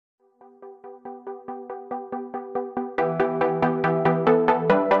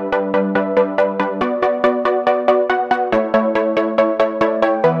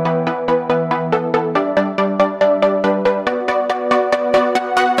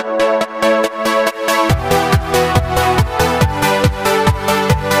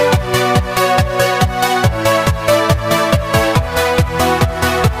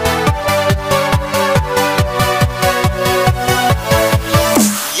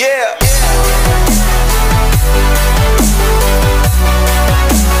Yeah.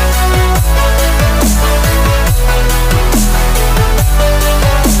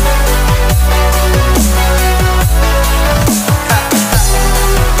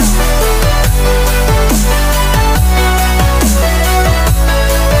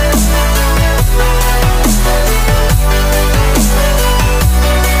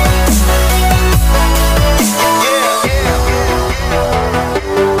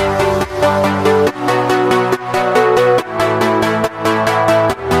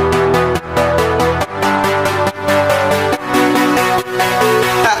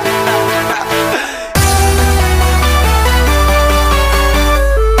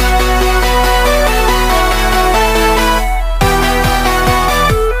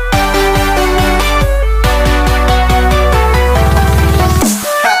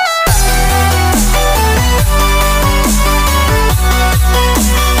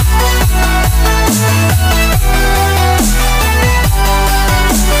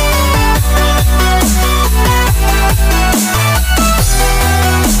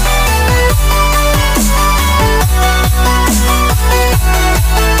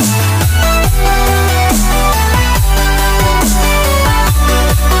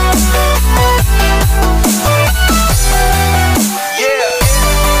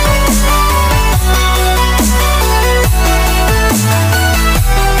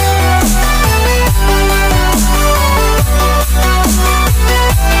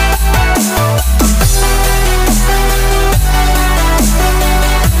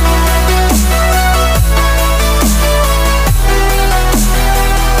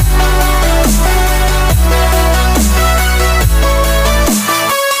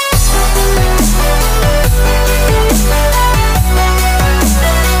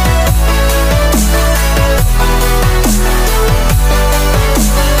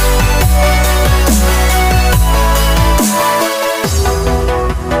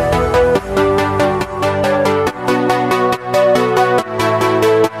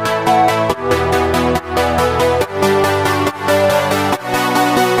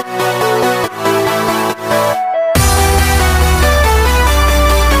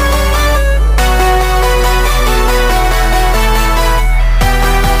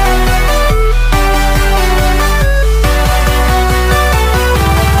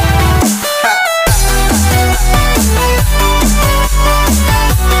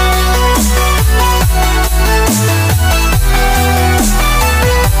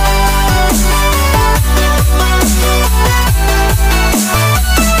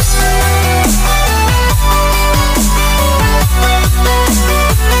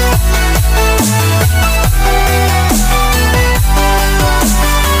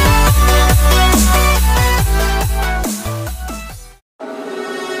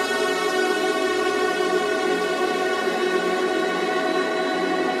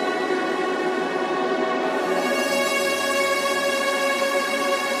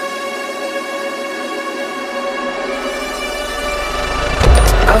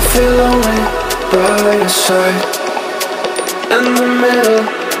 I feel lonely by your side, in the middle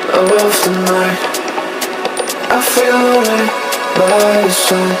of the night. I feel lonely by your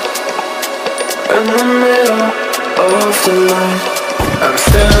side, in the middle of the night. I'm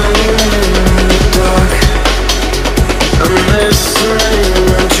standing in the dark, I'm listening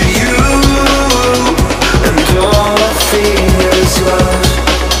to you, and all I feel is love.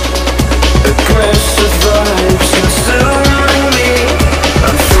 Aggressive vibes consuming me,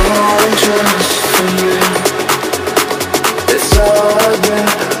 I'm falling just for you. It's all I get,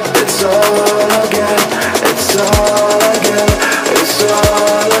 it's all I get, it's all I get, it's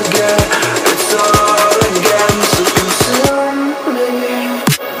all I get, it's all I get. So consume me.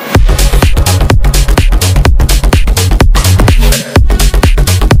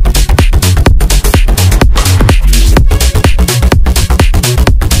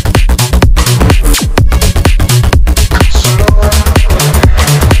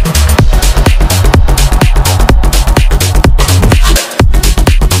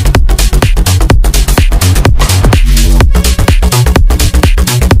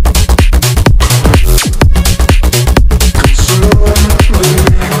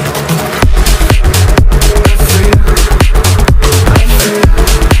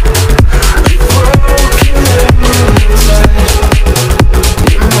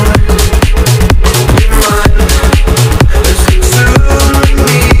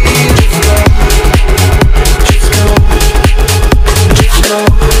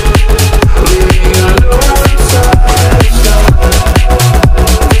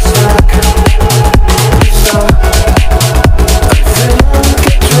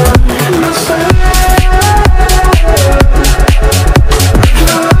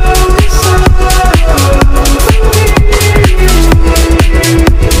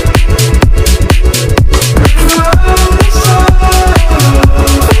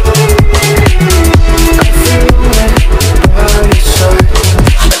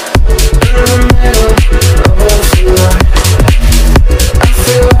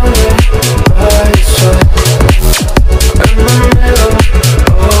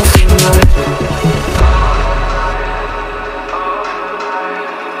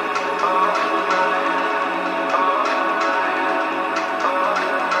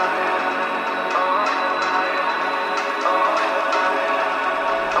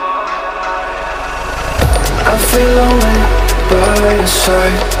 feel lonely by your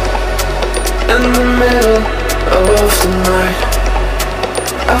side. In the middle of the night,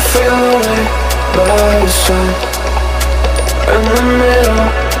 I feel lonely by your side. In the middle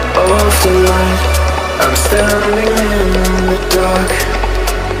of the light, I'm standing in the dark.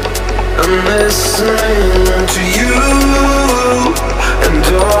 I'm listening to you, and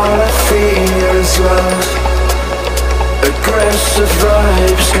all I feel is love. Aggressive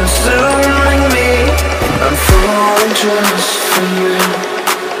vibes consuming me. I'm falling just for you.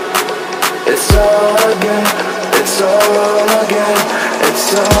 It's all I get, it's all I get,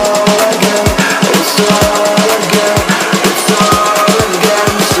 it's all